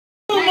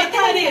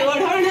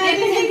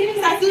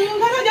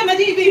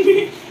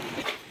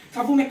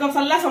सब मेकअप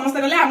सरला समस्त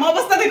गले आम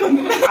अवस्था देखो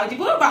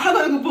आजीबो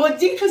बाहागर को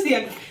भोजी खुशी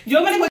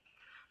जो माने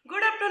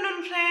good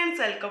afternoon friends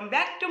welcome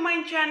back to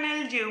my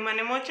channel जो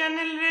माने मो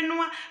चैनल रे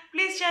नुआ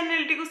प्लीज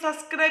चैनल टी को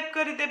सब्सक्राइब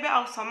कर देबे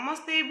आ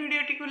समस्त ए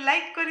वीडियो टी को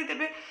लाइक कर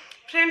देबे।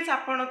 फ्रेंड्स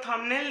आपण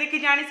थंबनेल देखि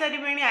जानि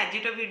सारिबेनी आज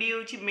तो वीडियो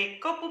होची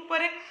मेकअप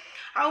ऊपर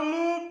आ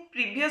मु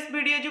प्रीवियस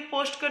वीडियो जो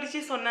पोस्ट करिछि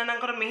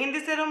सोनानांकर मेहंदी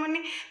सेरेमनी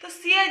तो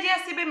सी आज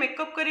आसीबे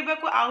मेकअप करबा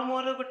को आ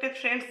मोर गोटे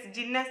फ्रेंड्स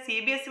जिन्ना सी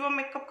भी आसीबो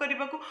मेकअप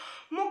करबा को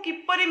मु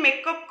किपरि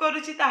मेकअप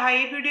करूछि ताहा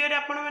ए वीडियो रे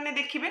आपण माने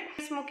देखिबे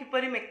मु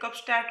किपरि मेकअप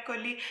स्टार्ट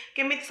कली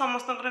केमिति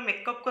समस्तंकर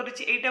मेकअप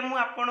करूछि एटा मु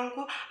आपण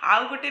को आ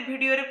गोटे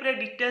वीडियो रे पूरा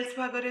डिटेल्स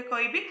भाग रे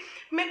कहबी।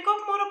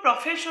 मेकअप मोर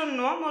प्रोफेशन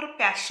नो मोर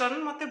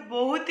पैशन मते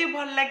बहुत ही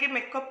भल लागे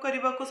मेकअप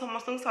करबा को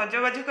समस्त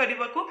सजबाज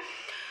करबा को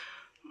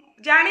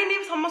जानी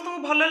नहीं समस्त को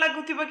भल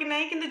लगुवा कि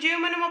नहीं किंतु जो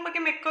मैंने मो पाके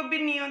मेकअप भी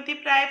नियंती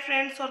प्राय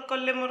फ्रेंड सर्कल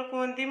ले मोर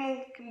कहती मु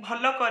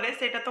भल करे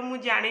सेटा तो मु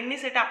जानिनी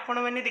सेटा आपण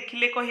मैंने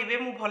देखिले कहिबे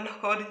मु भल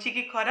करछि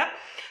कि खराब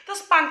तो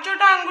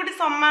पांचटा अंगुठी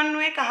समान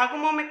नुहे कहा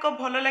मो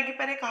मेकअप भल लगी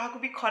पारे कहा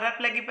भी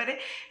खराब लगी पारे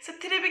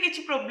से भी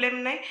किसी प्रोब्लेम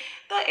ना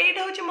तो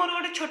यहाँ हूँ मोर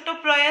गोटे छोट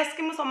प्रयास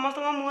कि समस्त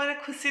मुहर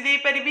खुशी दे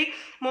पारि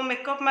मो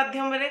मेकअप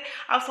मध्यम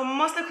आ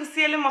समस्ते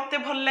खुशी हेले मते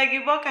भल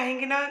लगे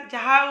कहीं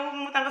जहाँ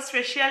मुझे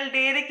स्पेशल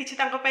डे रे किसी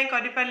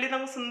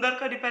कर सुंदर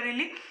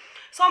करी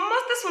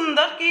समस्ते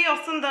सुंदर कि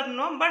असुंदर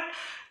नुह बट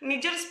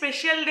निजर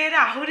स्पेशल डे रे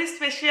आहुरी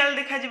स्पेशल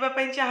देखा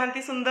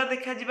चाहती सुंदर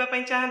देखा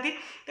चाहती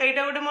तो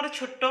यहाँ गोटे मोर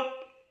छोट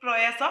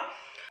प्रयास।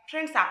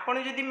 फ्रेंड्स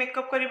आपन जदि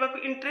मेकअप करने को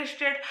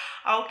इंटरेस्टेड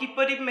आउ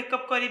किपरि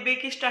मेकअप करेंगे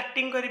कि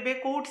स्टार्टिंग करेंगे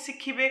कौट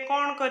शिखिबे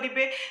कौन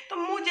करेंगे तो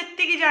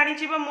मुझे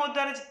जानी मो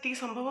द्वारा जी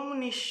संभव मुझे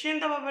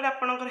निश्चिंत भाव में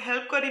आपंकर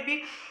हेल्प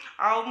करी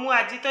मु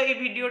आज तो ये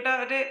वीडियोटा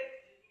रे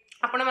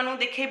आपण मानू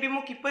देखेबी मु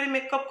किपरि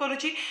मेकअप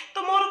करुची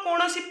तो मोर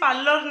कौन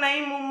पार्लर नाई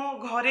मो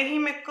घरे ही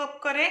मेकअप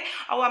करे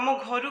आम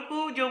घर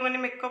को जो मैंने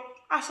मेकअप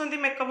आसती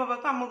मेकअप हवा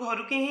आम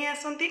घर की ही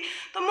आसती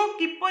तो मु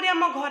किपरि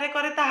आम घरे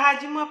करे ताहा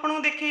आज मु आपन को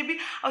देखेबी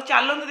आ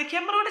चलते देखिए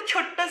मोर गोटे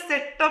छोट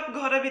सेटअप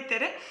घर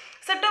भितर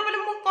सेटअप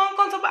बोले मु कौन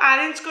कौन सब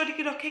अरेंज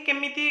करके रखे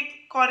केमिति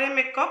करे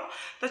मेकअप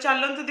तो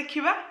चलते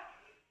देखिबा।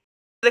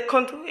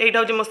 देखंतु एटा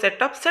हो मो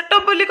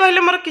सेटअप बोली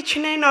कहले मोर किछि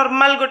नै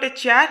नॉर्मल गोटे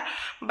चेयर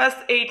बस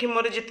एठी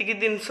मोर जतिकी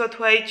जिनस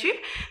थुआई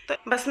तो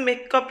बस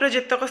मेकअप रे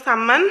जतक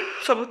सामान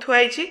सब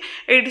थुआई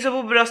एठी सब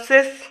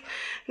ब्रशेस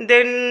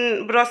देन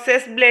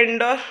ब्रशेस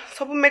ब्लेंडर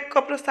सब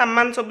मेकअप रो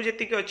सामान सब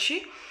जतिकी अछि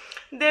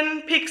देन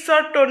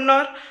फिक्सर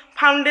टोनर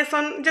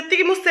फाउंडेशन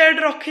जतिकी मु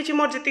शेड रखी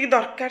मोर जतिकी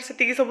दरकार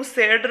सेतिकी सब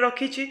शेड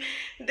रखी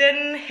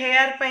देन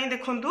हेयर पई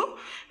देखंतु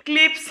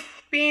क्लिप्स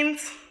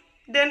पिन्स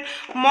देन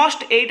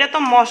मस्ट एटा तो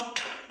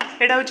मस्ट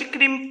एटा हूँ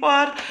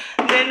क्रिम्पर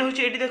देन हूँ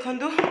ये देखूँ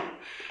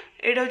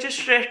यहाँ हूँ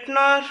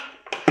स्ट्रेटनर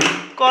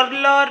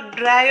कर्लर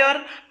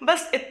ड्रायर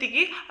बस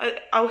एतिकी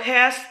आउ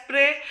हेयर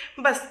स्प्रे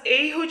बस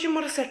यही हूँ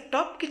मोर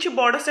सेटअप किसी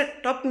बड़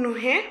सेटअप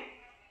नुहे।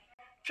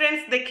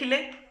 फ्रेंड्स देखिले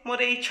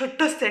मोर ये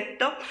छोट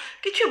सेटअप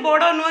किसी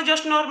बड़ नुह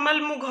जस्ट नॉर्मल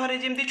मु घरे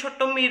जमी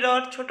छोट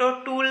मिरर छोट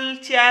टूल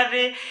चेयर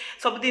रे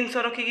सब जिनस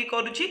रखिकी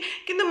करुँची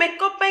किंतु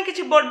मेकअप पाई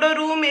किसी बड़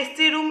रूम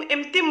एसी रूम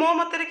एमती मो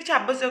मतरे किसी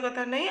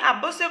आवश्यकता नहीं।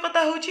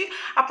 आवश्यकता होची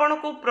आपण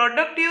को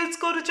प्रोडक्ट यूज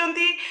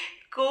करूचंती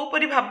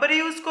कोपरी भाव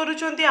यूज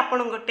करूचंती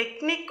आपण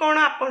टेक्निक कौन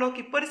आपण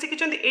किपरि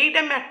शिखिचंती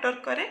एटा मैटर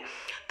करे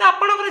तो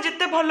आपणकर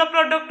जिते भल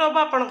प्रोडक्ट हम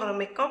आपणकर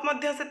मेकअप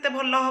मध्य सेते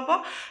भल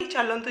हम।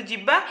 चलतु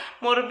जीवा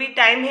मोर भी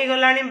टाइम हो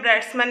गलानी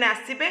ब्राइड्स माने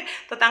आसीबे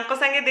तो तांको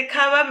संगे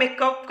देखावा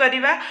मेकअप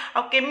करवा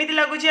आ केमिति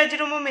लागुची आज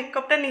मो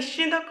मेकअपटा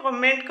निश्चिंत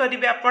कमेंट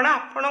करिवे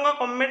आपणक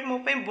कमेंट मो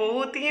पई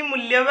बहुत ही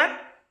मूल्यवान।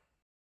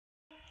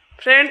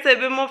 फ्रेंड्स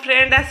एबे मो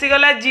फ्रेंड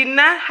आसीगला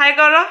जिना हाय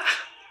कर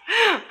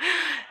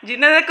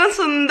जिना देखो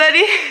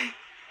सुंदरी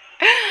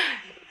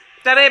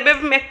तार एबे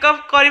मेकअप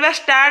करवा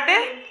स्टार्ट है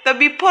तो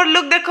बिफोर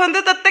लुक देखो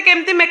तत्ते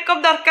केमती मेकअप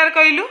दरकार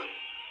कहलु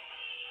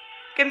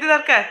केमती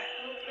दरकार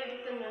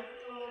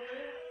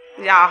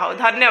या हो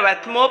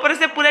धन्यवाद मो पर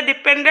से पूरा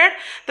डिपेंडेंट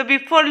तो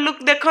बिफोर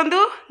लुक देखो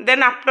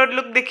देन आफ्टर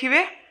लुक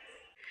देखिए।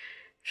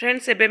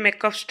 फ्रेंड्स एबे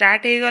मेकअप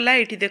स्टार्ट हो गला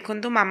ये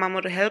देखो मामा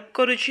मोर हेल्प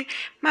करुची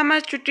मामा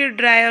चुटी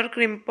ड्रायर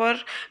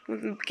क्रिम्पर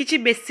किसी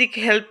बेसिक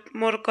हेल्प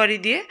मोर कर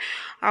दिए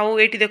आउ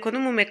ये देखो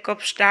मु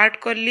मेकअप स्टार्ट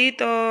कली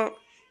तो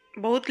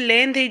बहुत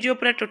लेंथ हो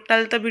पूरा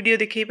टोटाल तो वीडियो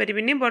देखई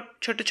पारिबिनी बट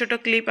छोट छोट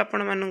क्लिप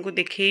आपण मानू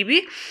देखी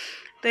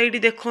तो ये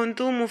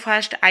देखु मु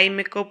फास्ट आई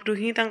मेकअप रु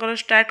ही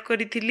स्टार्ट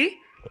करी।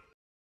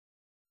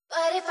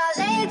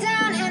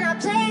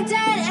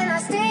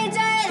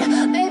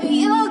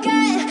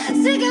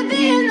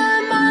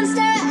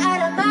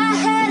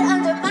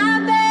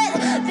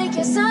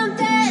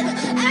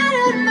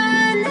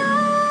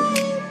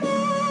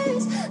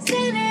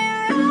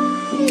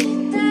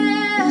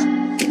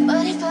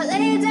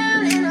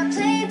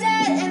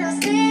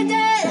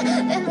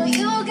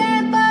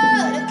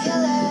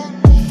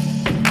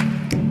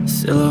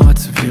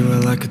 Silhouettes of you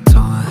are like a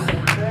taunt.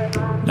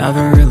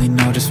 Never really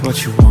know just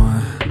what you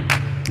want.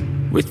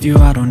 With you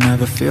I don't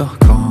ever feel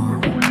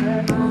calm.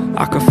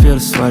 I can feel the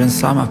sweat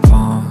inside my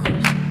palms.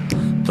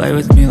 Play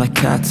with me like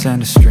cats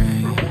and a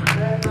string.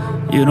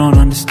 You don't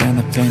understand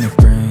the pain it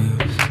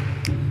brings.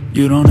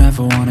 You don't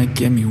ever wanna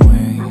give me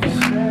wings.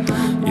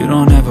 You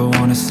don't ever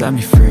wanna set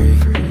me free.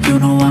 You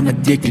know I'm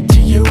addicted to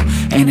you,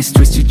 and it's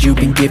twisted, you've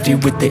been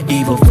gifted with the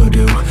evil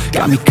voodoo.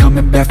 Got me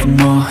coming back for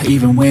more,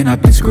 even when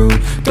I've been screwed.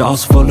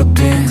 Dolls full of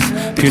pins,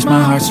 pierce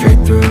my heart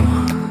straight through.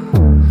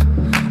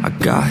 I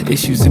got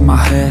issues in my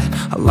head,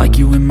 I like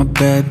you in my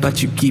bed,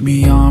 but you keep me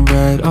on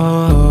red.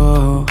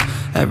 Oh,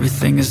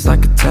 everything is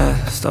like a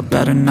test, I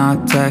better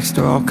not text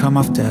or I'll come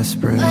off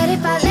desperate. But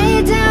if I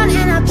lay down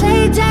and I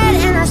play dead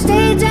and I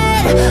stay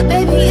dead,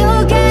 baby,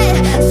 you'll get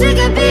sick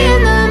of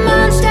being the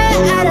monster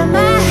out of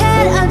my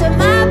head, under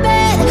my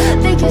bed,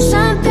 thinking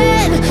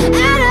something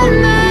out of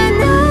my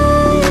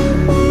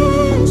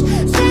nightmares.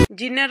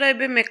 जिनार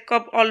एबे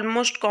makeup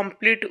almost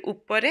complete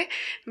ऊपर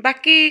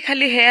बाकी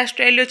खाली hair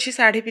style अच्छी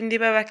साड़ी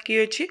पिंधिबा बाकी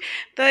अच्छी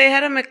तो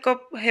यार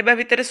makeup हेबा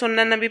भितर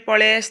सोनाना भी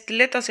पळे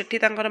आसतिले तो सेठी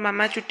तांकर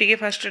मामा चुटी के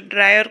फर्स्ट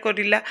ड्रायर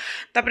करिला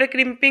तापरे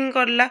क्रिम्पिंग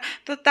करला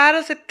तो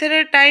तार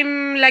सेथरे टाइम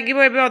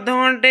लागिबो एबे आधा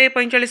घंटे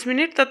 45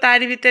 मिनिट तो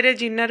तारी भितर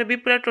जिनार भी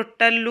पूरा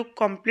टोटल लुक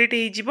कंप्लीट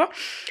हो जिवो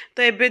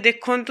तो एबे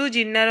देखंतु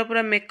जिनार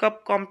पूरा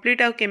मेकअप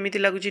कंप्लीट आ केमिति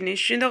लागुची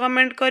निश्चित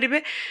कमेंट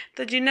करिवे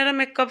तो जिनार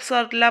मेकअप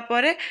सरला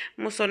परे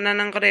मु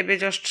सोनानांकर एबे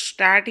जस्ट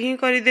स्टार्ट ही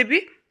करदेवी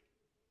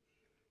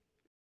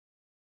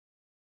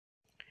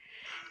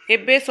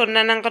एबे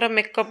सोनानांकर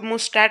मेकअप मु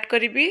स्टार्ट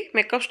करी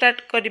मेकअप स्टार्ट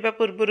करबा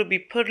पूर्व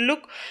before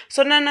look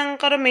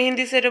सोनानांकर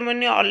mehndi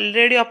ceremony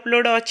already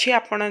upload अच्छी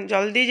आपण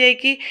जल्दी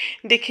जाइकी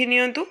देखि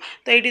नियंतु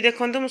तो एटी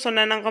देखंतु मु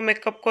सोनानांक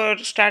मेकअप को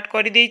स्टार्ट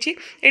कर देइची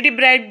एटी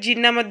ब्राइड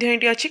जिना मध्ये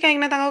एटी अच्छी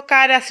काहेकना तांको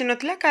कार आसी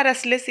नथला कार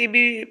आसले सी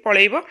भी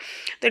पळेइबो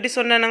तो एटी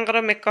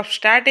सोनानांकर मेकअप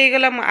स्टार्ट हे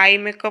गला मु आई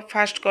मेकअप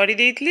फास्ट करी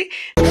देइतली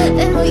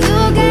Then will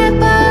you get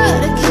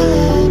bored of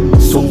killing?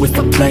 So if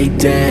I play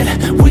dead,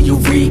 will you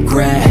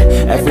regret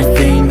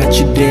everything that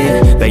you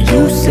did, that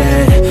you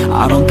said?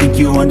 I don't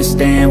think you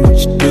understand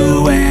what you're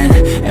doing,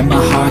 and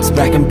my heart's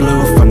black and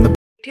blue from the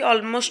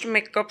almost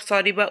makeup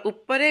सरीबा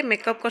ऊपर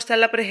makeup कर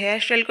सारा पर hair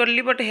style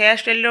करली but here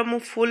style रो मु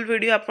full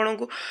video आपन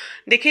को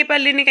देखै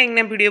पालिनी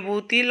कहीं वीडियो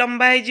बहुत ही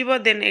लंबा हो जिवो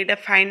देन एटा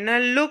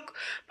फाइनल लुक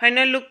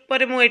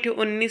पर मु एठी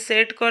ओन्नी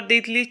सेट कर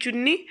देइतली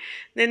चुन्नी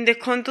देन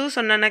देखंतु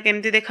सोनाना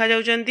केमती देखा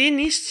जाउचंती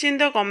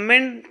निश्चिंत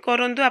कमेंट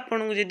करंतु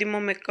आपन को जदी मो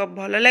मेकअप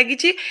भलो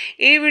लागिची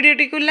ए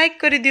वीडियोटी को लाइक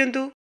कर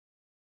दियंतु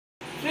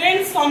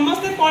फ्रेंड्स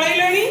समस्त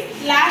पळैलणी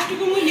लास्ट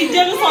को मु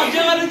लिजा को सज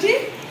करूची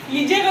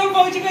लिजा को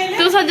कहूची कहले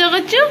तू सज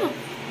करछु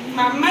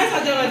मामा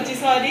सज करची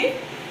सॉरी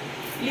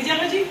लिजा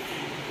कहची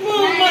मो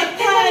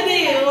मथा रे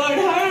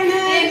ओढणा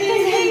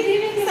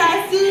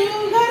सासू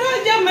घर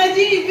जमा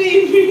जीबी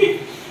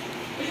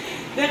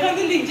देखो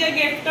तो लिजा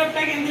गेटअप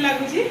टा केमती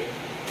लागुची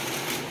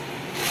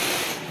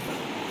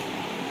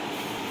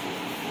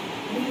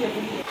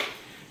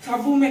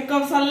सबू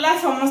मेकअप सरला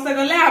समस्त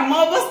गले आम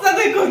अवस्था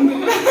देखो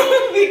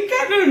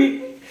बिकारुनी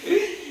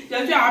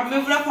जब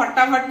आमे पूरा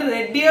फटाफट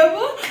रेडी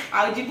हबो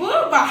आ जीवो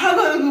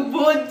बाहागर को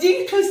भोजी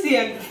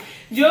ठुसिया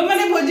जो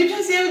माने भोजी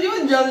ठुसिया जो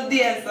जल्दी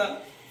आस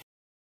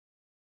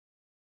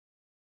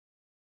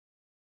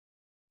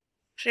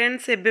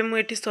फ्रेंड्स एबे मु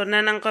एठी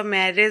सोनानांक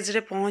मैरेज रे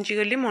पहुंची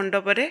गली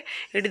मंडप रे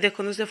एठी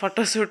देखंतु से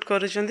फोटो शूट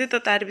करूछंती तो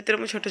तार भीतर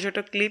मु छोट छोट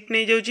क्लिप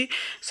नै जाउची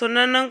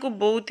सोनाना को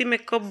बहुत ही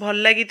मेकअप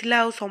भल लागिथिला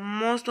आ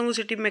समस्त को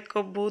सेठी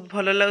मेकअप बहुत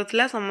भल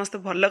लागुथिला समस्त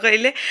भल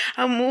कहले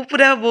आ मु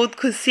पूरा बहुत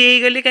खुशी हे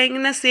गली काहे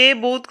ना से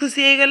बहुत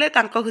खुशी हे गले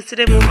तांको खुशी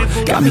रे मु भी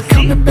बहुत got me खुशी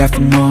coming back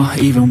for more,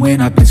 even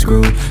when I've been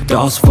screwed.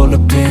 Dolls full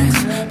of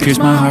pins,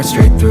 pierce my heart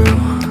straight through.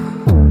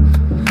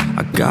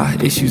 I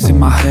got issues in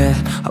my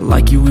head, I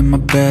like you in my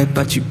bed,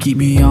 but you keep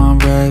me on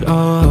red.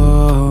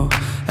 Oh,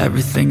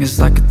 everything is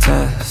like a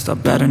test, I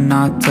better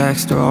not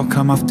text or I'll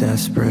come off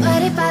desperate.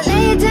 But if I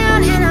lay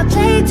down and I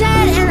play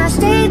dead and I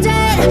stay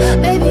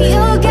dead, baby,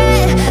 you'll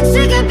get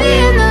sick of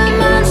being the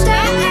monster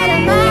out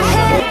of my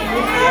head.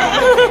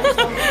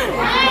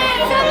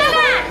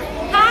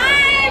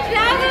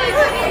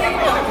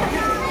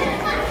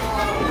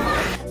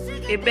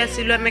 एबे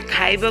आसिलु आमे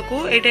खाइबाकू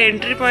एटा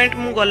entry point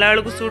मु गला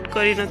बेलू shoot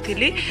करी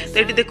नथिली तो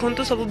eighty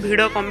देखंतु सब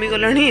भीड़ कमी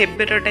गलानी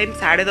एबेर टाइम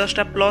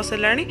 10:30 प्लस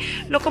हेलानी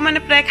लोक माने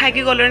प्राय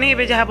खाइकी गलानी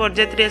एबे जहा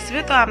बरजात्री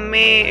आसीबे तो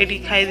आमे एटी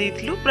खाइ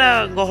दैथिलु पूरा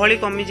गहळी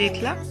कमी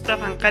जाइथिला पूरा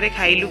फांका रे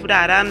खाइलु पूरा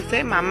आराम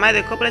से मामा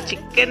देखो पूरा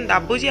चिकन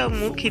दाबुजी आ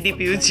मु खिदी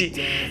पिउची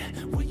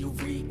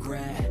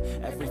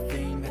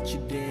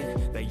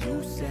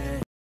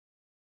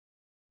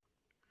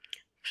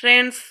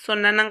फ्रेंड्स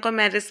सोनाना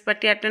मैरेज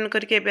पार्टी अटेंड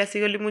करके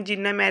आसीगली मु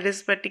जिना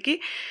मैरेज पार्टी की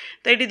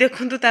तो ये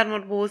देखूँ तार मोर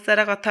बहुत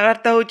सारा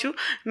कथबार्ता होचु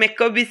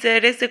मेकअप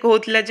विषय से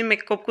कहूला जे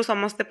मेकअप को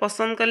समस्ते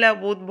पसंद कले आ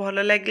बहुत भल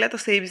लगे तो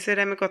से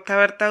विषय में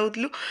कथबार्ता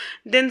होलु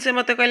देन से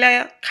मत कहला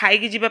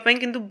खाई जावाई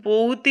कि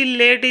बहुत ही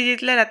लेट हो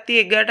जाता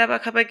राति 11टा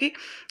पाखापाखि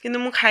किंतु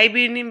मु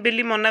खाइबिनी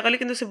बेली मना कली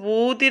किंतु से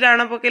बहुत ही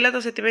राण पकेला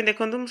तो से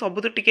देखो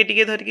सब तो टिके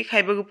टिके धरिकी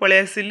खाइबा को पळे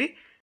आसिली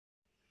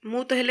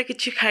मु तो हेले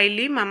किछि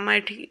खाइली मामा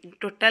एठी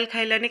टोटाल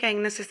खाइलानी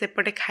कहीं से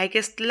सेपटे खाइके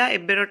आसला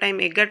एबेर टाइम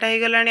 11टा हो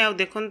गलानी आ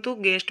देखंतु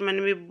गेस्ट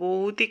माने भी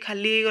बहुत ही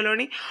खाली हो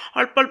गलानी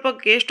अल्प अल्प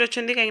गेस्ट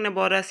अछंती कहीं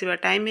बर आसीबा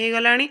टाइम हो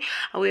गलानी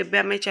आ एबे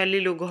आमे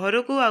चलिलु घर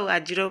को आ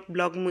आजिरो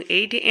ब्लॉग मु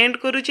एठी एंड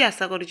करूची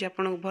आशा करूची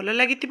आपन को भलो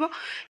लागितिबो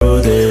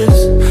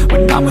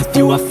When I'm with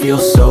you I feel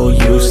so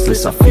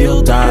useless, I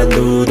feel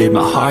diluted,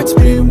 my heart's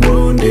been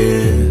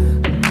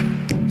wounded.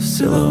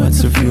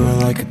 Silhouettes of you are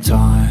like a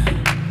taunt,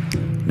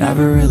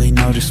 never really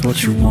know just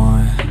what you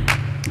want.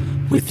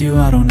 With you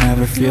I don't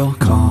ever feel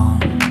calm,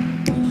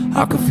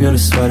 I can feel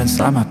the sweat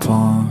inside my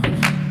palms.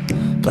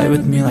 Play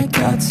with me like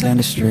cats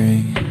and a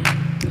string,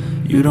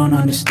 you don't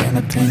understand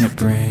the pain it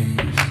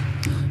brings.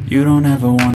 You don't ever want